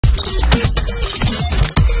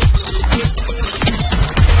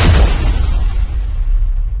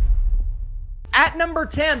At number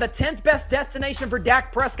 10, the 10th best destination for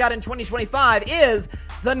Dak Prescott in 2025 is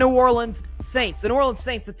the New Orleans Saints. The New Orleans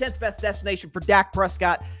Saints, the 10th best destination for Dak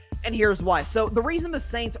Prescott. And here's why. So the reason the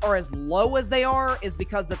Saints are as low as they are is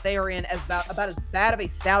because that they are in about as bad of a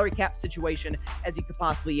salary cap situation as you could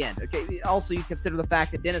possibly end. Okay. Also, you consider the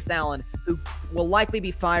fact that Dennis Allen, who will likely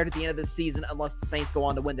be fired at the end of this season unless the Saints go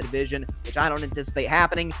on to win the division, which I don't anticipate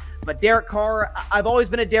happening. But Derek Carr, I've always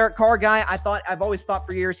been a Derek Carr guy. I've always thought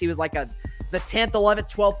for years he was like the 10th,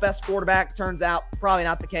 11th, 12th best quarterback. Turns out probably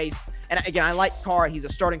not the case. And again, I like Carr. He's a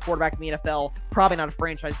starting quarterback in the NFL. Probably not a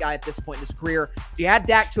franchise guy at this point in his career. So you add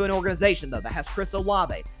Dak to an organization, though, that has Chris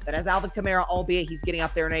Olave, that has Alvin Kamara, albeit he's getting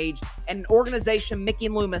up there in age, and an organization, Mickey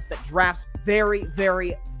Loomis, that drafts very,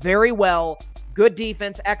 very, very well. Good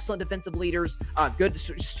defense, excellent defensive leaders, good,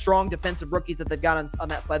 strong defensive rookies that they've got on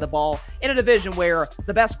that side of the ball. In a division where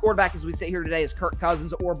the best quarterback as we sit here today is Kirk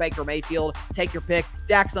Cousins or Baker Mayfield. Take your pick.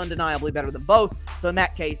 Dak's undeniably better than both. So in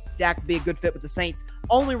that case, Dak would be a good fit with the Saints.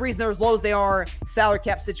 Only reason they're as low as they are, salary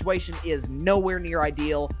cap situation is nowhere near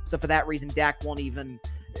ideal. So for that reason, Dak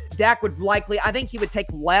would likely, I think he would take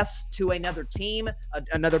less to another team,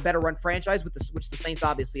 another better run franchise, which the Saints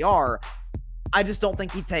obviously are. I just don't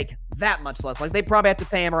think he'd take that much less. Like, they probably have to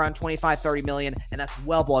pay him around $25-30 million, and that's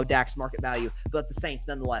well below Dak's market value. But the Saints,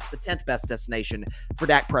 nonetheless, the 10th best destination for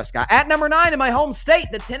Dak Prescott. At number 9 in my home state,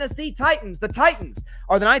 the Tennessee Titans. The Titans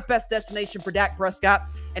are the 9th best destination for Dak Prescott,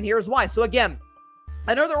 and here's why. So again,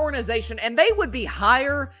 another organization, and they would be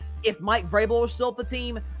higher if Mike Vrabel was still at the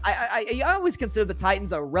team. I always consider the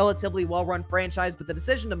Titans a relatively well-run franchise, but the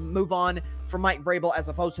decision to move on from Mike Vrabel as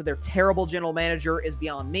opposed to their terrible general manager is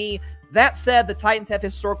beyond me. That said, the Titans have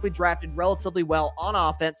historically drafted relatively well on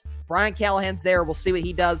offense. Brian Callahan's there. We'll see what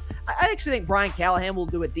he does. I actually think Brian Callahan will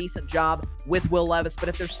do a decent job with Will Levis, but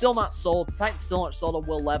if they're still not sold, the Titans still aren't sold on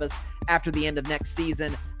Will Levis after the end of next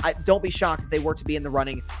season, don't be shocked if they were to be in the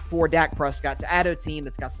running for Dak Prescott to add a team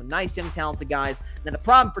that's got some nice young talented guys. Now the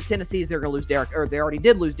problem for Tennessee is they're going to lose they already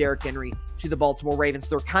did lose Derrick Henry to the Baltimore Ravens.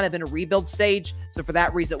 They're kind of in a rebuild stage, so for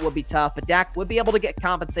that reason it would be tough, but Dak would be able to get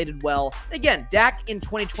compensated well. Again, Dak in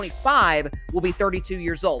 2025 will be 32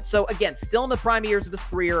 years old. So again, still in the prime years of his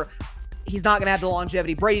career. He's not going to have the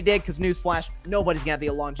longevity Brady did, because newsflash, nobody's going to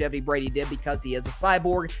have the longevity Brady did, because he is a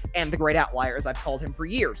cyborg and the great outlier, as I've called him for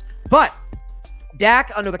years. But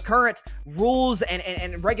Dak, under the current rules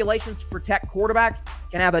and regulations to protect quarterbacks,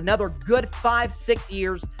 can have another good 5-6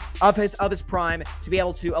 years of his prime to be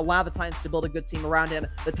able to allow the Titans to build a good team around him.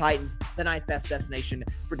 The Titans, the 9th best destination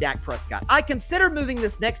for Dak Prescott. I considered moving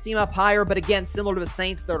this next team up higher, but again, similar to the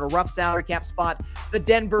Saints, they're in a rough salary cap spot. The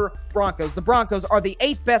Denver Broncos. The Broncos are the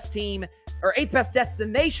 8th best team, or 8th best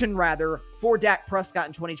destination, rather, for Dak Prescott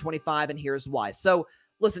in 2025, and here's why. So,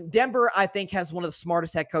 listen, Denver, I think, has one of the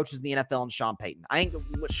smartest head coaches in the NFL in Sean Payton. I think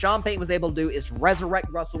what Sean Payton was able to do is resurrect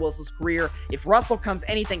Russell Wilson's career. If Russell comes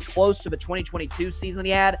anything close to the 2022 season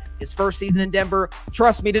he had, his first season in Denver,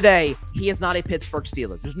 trust me today, he is not a Pittsburgh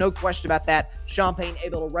Steeler. There's no question about that. Sean Payton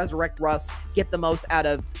able to resurrect Russ, get the most out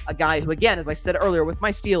of a guy who, again, as I said earlier, with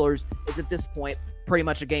my Steelers, is at this point pretty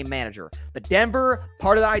much a game manager. But Denver,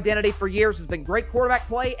 part of the identity for years has been great quarterback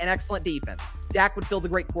play and excellent defense. Dak would fill the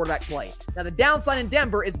great quarterback play. Now, the downside in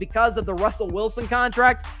Denver is because of the Russell Wilson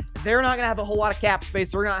contract, they're not going to have a whole lot of cap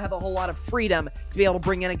space. They're going to have a whole lot of freedom to be able to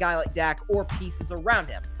bring in a guy like Dak or pieces around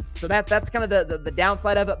him. So that's kind of the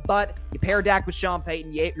downside of it. But you pair Dak with Sean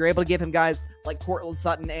Payton, you're able to give him guys like Courtland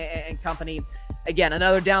Sutton and company. Again,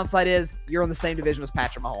 another downside is you're in the same division as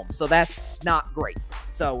Patrick Mahomes, so that's not great.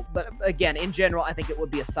 So, but again, in general, I think it would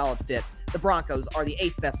be a solid fit. The Broncos are the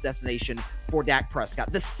 8th best destination for Dak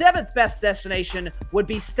Prescott. The 7th best destination would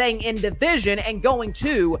be staying in division and going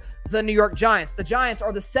to the New York Giants. The Giants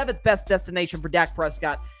are the 7th best destination for Dak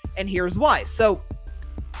Prescott, and here's why. So,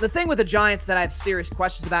 the thing with the Giants that I have serious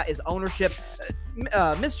questions about is ownership.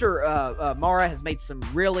 Mr. Mara has made some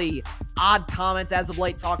really odd comments as of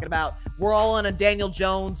late, talking about we're all in a Daniel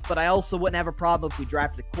Jones, but I also wouldn't have a problem if we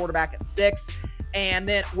drafted a quarterback at 6. And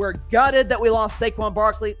then we're gutted that we lost Saquon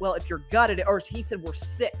Barkley. Well, if you're gutted, or he said we're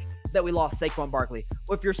sick that we lost Saquon Barkley.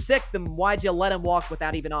 Well, if you're sick, then why'd you let him walk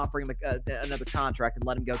without even offering him another contract and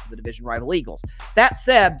let him go to the division rival Eagles? That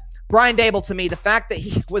said, Brian Daboll, to me, the fact that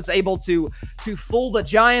he was able to fool the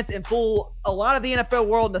Giants and fool a lot of the NFL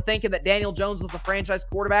world into thinking that Daniel Jones was a franchise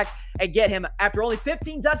quarterback and get him, after only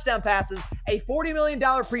 15 touchdown passes, a $40 million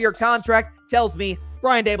per year contract tells me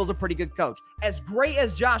Brian Daboll's a pretty good coach. As great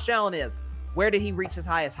as Josh Allen is, where did he reach his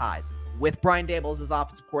highest highs? With Brian Daboll as his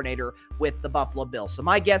offensive coordinator with the Buffalo Bills. So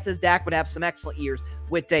my guess is Dak would have some excellent years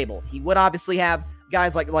with Daboll. He would obviously have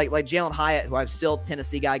guys like Jalen Hyatt, who I'm still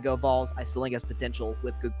Tennessee guy, go Vols. I still think has potential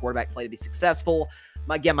with good quarterback play to be successful.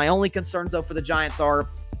 Again, my only concerns, though, for the Giants are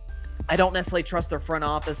I don't necessarily trust their front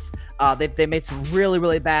office. They've made some really,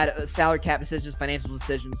 really bad salary cap decisions, financial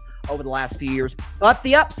decisions over the last few years. But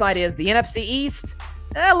the upside is the NFC East,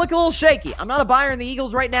 look a little shaky. I'm not a buyer in the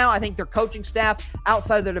Eagles right now. I think their coaching staff,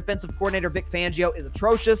 outside of their defensive coordinator, Vic Fangio, is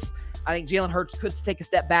atrocious. I think Jalen Hurts could take a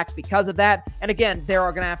step back because of that. And again, they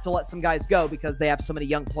are going to have to let some guys go because they have so many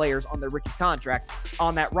young players on their rookie contracts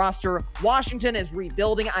on that roster. Washington is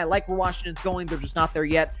rebuilding. I like where Washington's going. They're just not there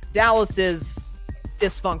yet. Dallas is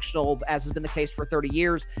dysfunctional, as has been the case for 30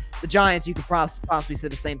 years. The Giants, you could possibly say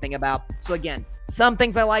the same thing about. So again, some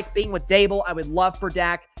things I like. Being with Dable, I would love for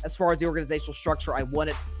Dak. As far as the organizational structure, I want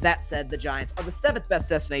it. That said, the Giants are the 7th best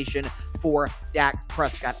destination for Dak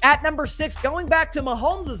Prescott. At number 6, going back to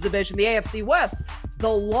Mahomes' division, the AFC West, the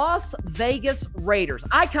Las Vegas Raiders.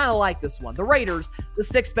 I kind of like this one. The Raiders, the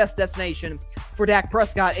 6th best destination for Dak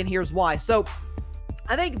Prescott, and here's why. So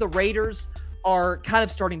I think the Raiders are kind of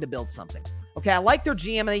starting to build something. Okay, I like their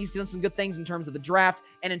GM. I think he's doing some good things in terms of the draft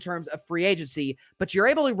and in terms of free agency, but you're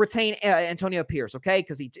able to retain Antonio Pierce, okay,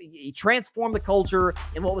 because he transformed the culture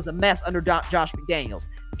in what was a mess under Josh McDaniels.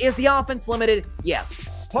 Is the offense limited?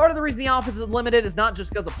 Yes. Part of the reason the offense is limited is not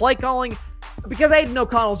just because of play calling, because Aiden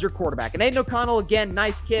O'Connell's your quarterback. And Aiden O'Connell, again,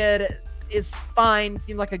 nice kid, is fine,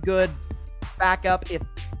 seems like a good backup,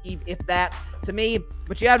 if that, to me.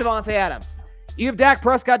 But you have Devontae Adams. You have Dak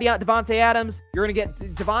Prescott, Devontae Adams. You're going to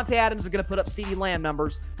get Devontae Adams is going to put up CeeDee Lamb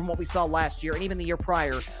numbers from what we saw last year and even the year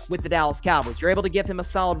prior with the Dallas Cowboys. You're able to give him a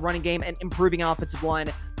solid running game and improving offensive line,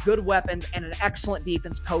 good weapons, and an excellent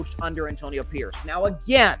defense coached under Antonio Pierce. Now,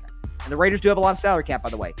 again, and the Raiders do have a lot of salary cap, by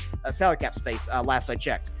the way, salary cap space last I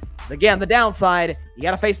checked. Again, the downside, you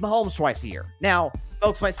got to face Mahomes twice a year. Now,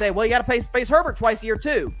 folks might say, well, you got to face Herbert twice a year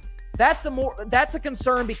too. That's a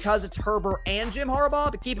concern because it's Herbert and Jim Harbaugh,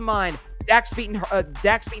 but keep in mind, Dak's beaten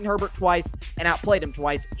Herbert twice and outplayed him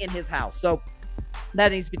twice in his house. So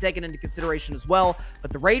that needs to be taken into consideration as well.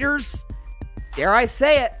 But the Raiders, dare I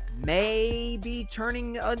say it, may be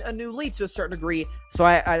turning a new leaf to a certain degree. So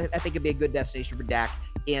I think it'd be a good destination for Dak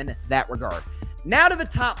in that regard. Now to the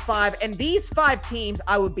top 5. And these 5 teams,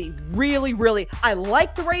 I would be I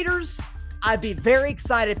like the Raiders. I'd be very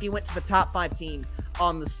excited if you went to the top 5 teams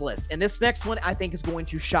on this list. And this next one, I think, is going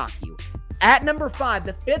to shock you. At number 5,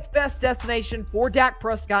 the 5th best destination for Dak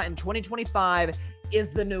Prescott in 2025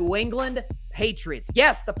 is the New England Patriots.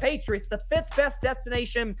 Yes, the Patriots, the 5th best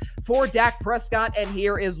destination for Dak Prescott, and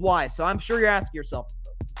here is why. So I'm sure you're asking yourself,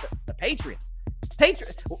 the Patriots?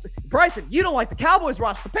 Bryson, you don't like the Cowboys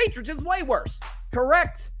roster. The Patriots is way worse.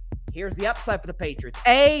 Correct. Here's the upside for the Patriots.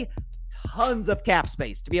 Tons of cap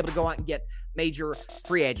space to be able to go out and get major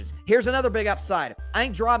free agents. Here's another big upside. I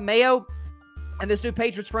think Gerard Mayo and this new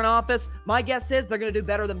Patriots front office, my guess is they're going to do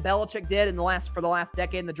better than Belichick did for the last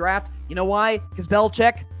decade in the draft. You know why? Because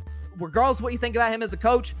Belichick, regardless of what you think about him as a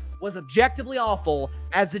coach, was objectively awful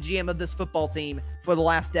as the GM of this football team for the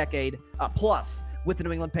last decade plus with the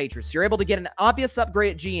New England Patriots. You're able to get an obvious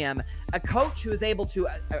upgrade at GM, a coach who is able to,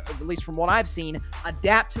 at least from what I've seen,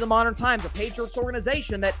 adapt to the modern times, a Patriots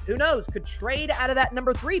organization that, who knows, could trade out of that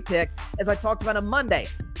number 3 pick, as I talked about on Monday,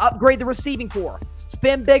 upgrade the receiving corps,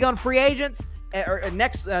 spend big on free agents, or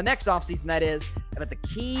next offseason, that is. But the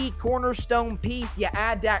key cornerstone piece, you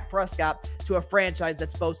add Dak Prescott to a franchise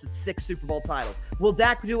that's boasted 6 Super Bowl titles. Will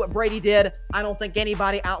Dak do what Brady did? I don't think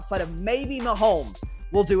anybody outside of maybe Mahomes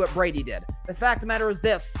will do what Brady did. The fact of the matter is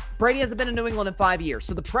this: Brady hasn't been in New England in 5 years,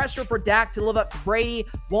 so the pressure for Dak to live up to Brady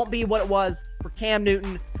won't be what it was for Cam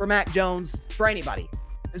Newton, for Mac Jones, for anybody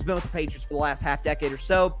who's been with the Patriots for the last half decade or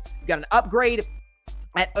so. You've got an upgrade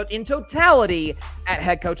in totality at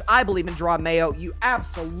head coach. I believe in Gerard Mayo. You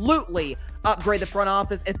absolutely upgrade the front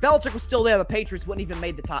office. If Belichick was still there, the Patriots wouldn't even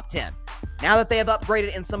made the top 10. Now that they have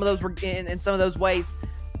upgraded in some of those ways,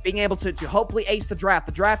 being able to hopefully ace the draft.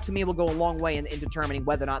 The draft, to me, will go a long way in determining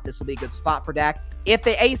whether or not this will be a good spot for Dak. If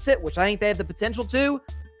they ace it, which I think they have the potential to,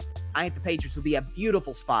 I think the Patriots will be a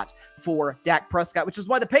beautiful spot for Dak Prescott, which is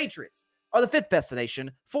why the Patriots are the 5th destination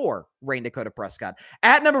for Rain Dakota Prescott.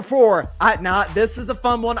 At number 4, this is a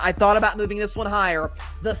fun one. I thought about moving this one higher.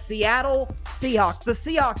 The Seattle Seahawks. The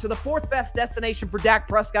Seahawks are the 4th best destination for Dak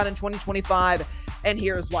Prescott in 2025, and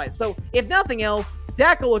here's why. So, if nothing else,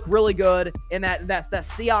 Dak will look really good in that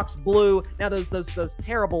Seahawks blue. Now, those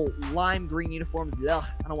terrible lime green uniforms, ugh,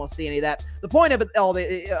 I don't want to see any of that. The point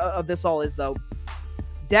of this all is, though,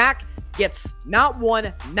 Dak gets not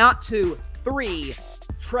 1, not 2, 3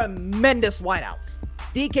 tremendous wideouts.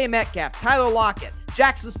 DK Metcalf, Tyler Lockett,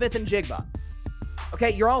 Jackson Smith, and Jigba.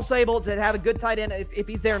 Okay, you're also able to have a good tight end if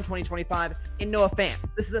he's there in 2025 in Noah Fant.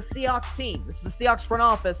 This is a Seahawks team. This is a Seahawks front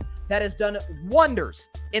office that has done wonders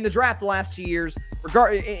in the draft the last 2 years,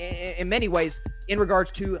 in many ways, in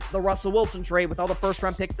regards to the Russell Wilson trade with all the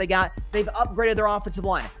first-round picks they got. They've upgraded their offensive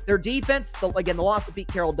line. Their defense, again, the loss of Pete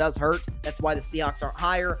Carroll does hurt. That's why the Seahawks aren't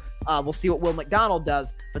higher. We'll see what Will McDonald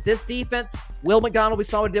does. But this defense, Will McDonald, we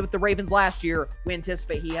saw what he did with the Ravens last year. We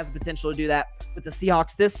anticipate he has the potential to do that with the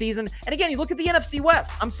Seahawks this season. And again, you look at the NFC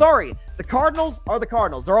West. I'm sorry. The Cardinals are the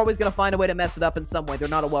Cardinals. They're always going to find a way to mess it up in some way. They're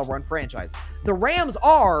not a well-run franchise. The Rams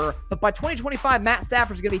are, but by 2025, Matt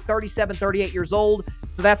Stafford's going to be 37, 38 years old.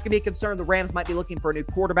 So that's going to be a concern. The Rams might be looking for a new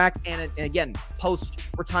quarterback and again,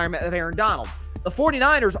 post-retirement of Aaron Donald. The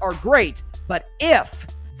 49ers are great, but if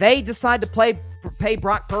they decide to pay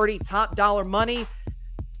Brock Purdy top dollar money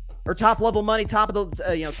or top level money, top of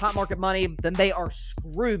the top market money, then they are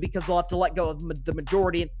screwed because they'll have to let go of the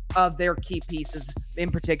majority of their key pieces,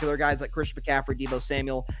 in particular guys like Christian McCaffrey, Deebo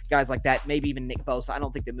Samuel, guys like that, maybe even Nick Bosa. I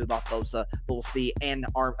don't think they move off Bosa, but we'll see. And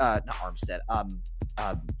not Armstead.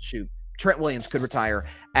 Trent Williams could retire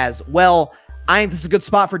as well. I think this is a good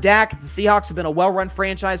spot for Dak. The Seahawks have been a well-run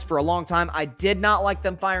franchise for a long time. I did not like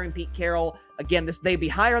them firing Pete Carroll. Again, they'd be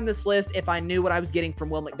higher on this list if I knew what I was getting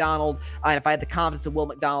from Will McDonald, and if I had the confidence of Will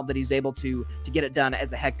McDonald that he's able to get it done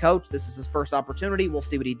as a head coach. This is his first opportunity. We'll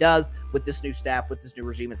see what he does with this new staff, with this new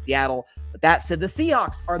regime in Seattle. But that said, the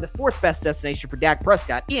Seahawks are the fourth best destination for Dak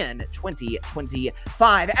Prescott in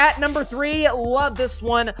 2025. At number 3, love this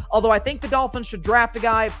one, although I think the Dolphins should draft a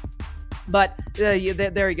guy. But there you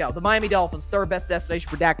go. The Miami Dolphins, third best destination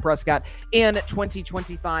for Dak Prescott in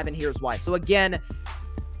 2025, and here's why. So again,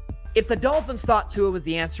 if the Dolphins thought Tua was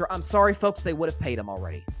the answer, I'm sorry, folks, they would have paid him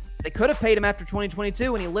already. They could have paid him after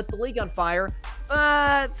 2022 when he lit the league on fire.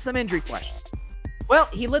 Some injury questions. Well,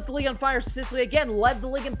 he lit the league on fire statistically again, led the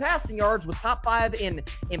league in passing yards, was top 5 in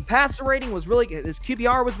passer rating, was really, his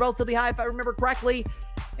QBR was relatively high if I remember correctly,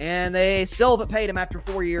 and they still haven't paid him after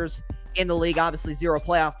 4 years in the league. Obviously 0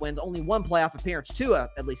 playoff wins, only 1 playoff appearance. Tua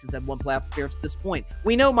at least has had 1 playoff appearance at this point.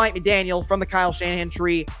 We know Mike McDaniel from the Kyle Shanahan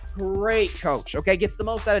tree, great coach, okay? Gets the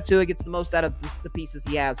most out of Tua, gets the most out of the pieces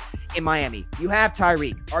he has in Miami. You have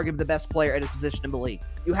Tyreek, arguably the best player at his position in the league.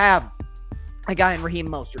 You have a guy in Raheem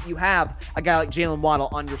Mostert. You have a guy like Jalen Waddle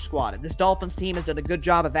on your squad. And this Dolphins team has done a good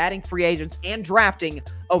job of adding free agents and drafting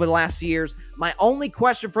over the last few years. My only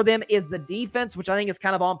question for them is the defense, which I think is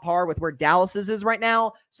kind of on par with where Dallas's is right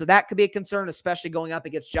now. So that could be a concern, especially going up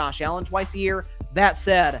against Josh Allen twice a year. That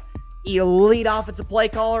said, elite offensive play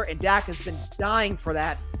caller, and Dak has been dying for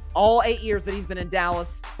that. All 8 years that he's been in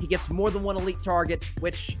Dallas, he gets more than 1 elite target,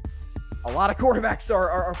 which a lot of quarterbacks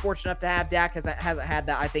are fortunate enough to have. Dak hasn't had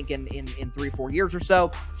that, I think, in 3-4 years or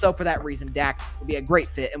so. So for that reason, Dak would be a great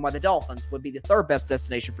fit, and why the Dolphins would be the third best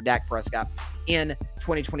destination for Dak Prescott in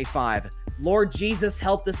 2025. Lord Jesus,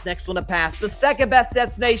 help this next one to pass. The second best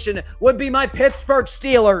destination would be my Pittsburgh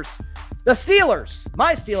Steelers. The Steelers,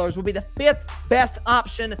 my Steelers, would be the 5th best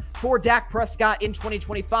option for Dak Prescott in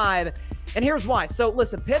 2025. And here's why. So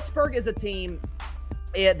listen, Pittsburgh is a team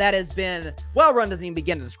that has been well-run. Doesn't even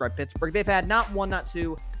begin to describe Pittsburgh. They've had not 1, not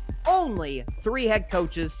 2, only 3 head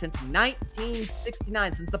coaches since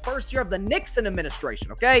 1969, since the first year of the Nixon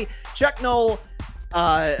administration, okay? Chuck Noll,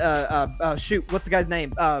 what's the guy's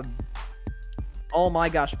name? Oh my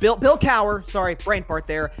gosh, Bill Cowher, sorry, brain fart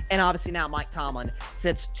there, and obviously now Mike Tomlin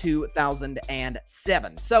since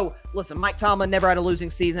 2007. So listen, Mike Tomlin never had a losing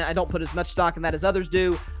season. I don't put as much stock in that as others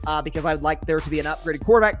do because I'd like there to be an upgraded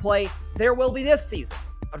quarterback play. There will be this season,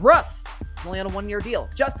 but Russ is only on a 1-year deal.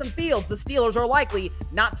 Justin Fields, the Steelers are likely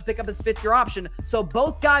not to pick up his 5th-year option, so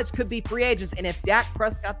both guys could be free agents, and if Dak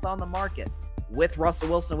Prescott's on the market with Russell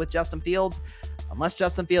Wilson, with Justin Fields, unless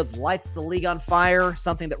Justin Fields lights the league on fire,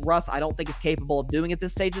 something that Russ, I don't think, is capable of doing at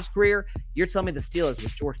this stage of his career, you're telling me the Steelers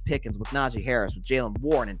with George Pickens, with Najee Harris, with Jalen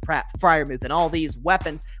Warren and Pratt Freiermuth and all these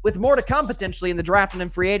weapons, with more to come potentially in the draft and in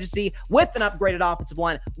free agency, with an upgraded offensive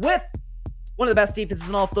line, with one of the best defenses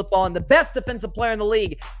in all football and the best defensive player in the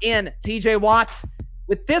league in TJ Watt.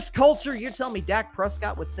 With this culture, you're telling me Dak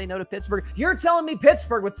Prescott would say no to Pittsburgh? You're telling me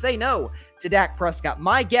Pittsburgh would say no to Dak Prescott?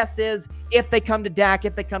 My guess is if they come to Dak,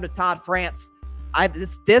 if they come to Todd France,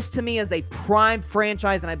 this to me is a prime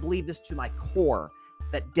franchise, and I believe this to my core,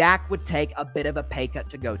 that Dak would take a bit of a pay cut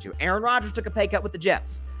to go to. Aaron Rodgers took a pay cut with the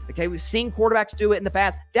Jets. Okay, we've seen quarterbacks do it in the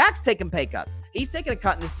past. Dak's taken pay cuts. He's taken a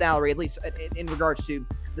cut in his salary, at least in regards to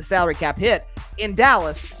the salary cap hit in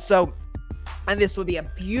Dallas. So, and this would be a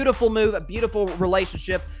beautiful move, a beautiful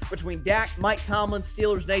relationship between Dak, Mike Tomlin,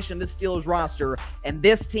 Steelers Nation, this Steelers roster, and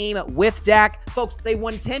this team with Dak. Folks, they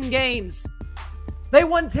won 10 games. They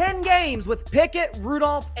won 10 games with Pickett,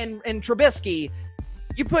 Rudolph, and Trubisky.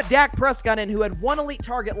 You put Dak Prescott in, who had one elite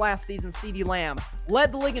target last season, CeeDee Lamb,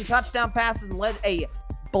 led the league in touchdown passes and led a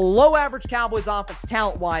below-average Cowboys offense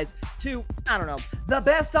talent-wise to, I don't know, the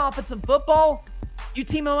best offense in football. You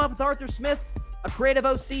team him up with Arthur Smith, a creative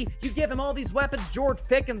OC. You give him all these weapons, George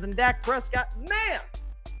Pickens and Dak Prescott. Man,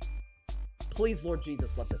 please, Lord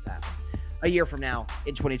Jesus, let this happen. A year from now,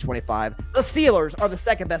 in 2025, the Steelers are the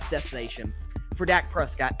second best destination for Dak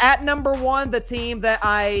Prescott. At number one, the team that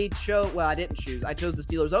I chose, well, I didn't choose. I chose the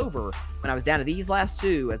Steelers over when I was down to these last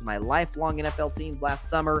two as my lifelong NFL teams last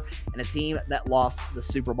summer, and a team that lost the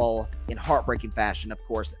Super Bowl in heartbreaking fashion. Of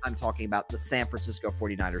course, I'm talking about the San Francisco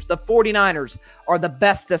 49ers. The 49ers are the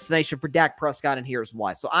best destination for Dak Prescott, and here's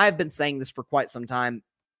why. So I've been saying this for quite some time.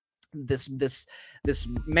 This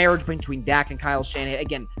marriage between Dak and Kyle Shanahan.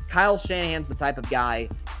 Again, Kyle Shanahan's the type of guy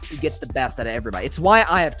to get the best out of everybody. It's why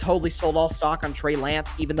I have totally sold all stock on Trey Lance,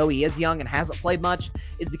 even though he is young and hasn't played much,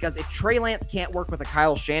 is because if Trey Lance can't work with a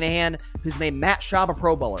Kyle Shanahan who's made Matt Schaub a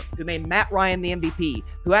Pro Bowler, who made Matt Ryan the MVP,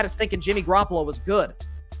 who had us thinking Jimmy Garoppolo was good,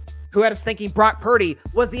 who had us thinking Brock Purdy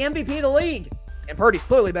was the MVP of the league, and Purdy's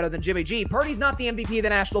clearly better than Jimmy G. Purdy's not the MVP of the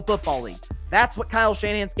National Football League. That's what Kyle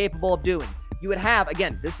Shanahan's capable of doing. You would have,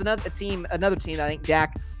 again, this is another team I think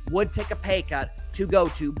Dak would take a pay cut to go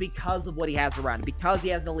to because of what he has around him, because he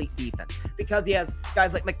has an elite defense, because he has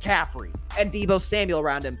guys like McCaffrey and Deebo Samuel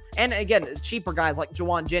around him, and again, cheaper guys like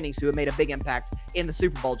Juwan Jennings who have made a big impact in the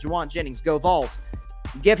Super Bowl. Juwan Jennings, go Vols.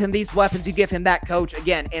 You give him these weapons, you give him that coach,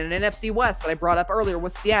 again, in an NFC West that I brought up earlier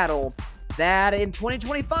with Seattle, that in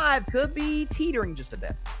 2025 could be teetering just a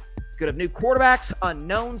bit. Could have new quarterbacks,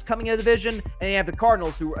 unknowns coming into the division, and you have the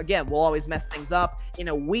Cardinals, who, again, will always mess things up. In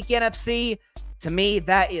a weak NFC, to me,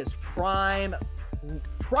 that is prime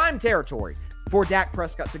territory for Dak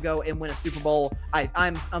Prescott to go and win a Super Bowl.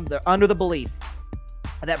 I'm under the belief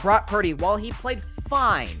that Brock Purdy, while he played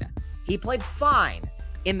fine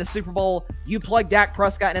in the Super Bowl, you plug Dak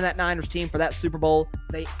Prescott in that Niners team for that Super Bowl,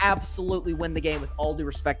 they absolutely win the game, with all due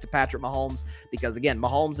respect to Patrick Mahomes, because again,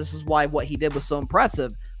 Mahomes, this is why what he did was so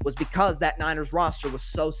impressive, was because that Niners roster was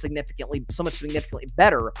so much significantly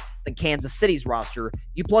better than Kansas City's roster.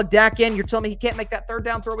 You plug Dak in, you're telling me he can't make that third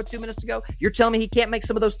down throw with 2 minutes to go? You're telling me he can't make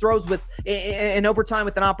some of those throws in overtime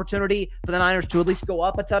with an opportunity for the Niners to at least go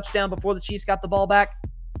up a touchdown before the Chiefs got the ball back?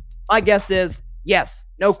 My guess is yes,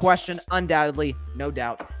 no question, undoubtedly, no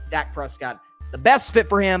doubt, Dak Prescott, the best fit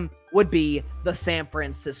for him would be the San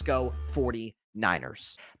Francisco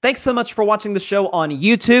 49ers. Thanks so much for watching the show on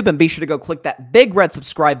YouTube, and be sure to go click that big red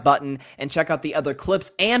subscribe button and check out the other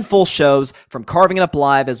clips and full shows from Carving It Up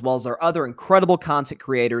Live, as well as our other incredible content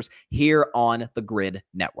creators here on the Grid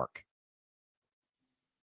Network.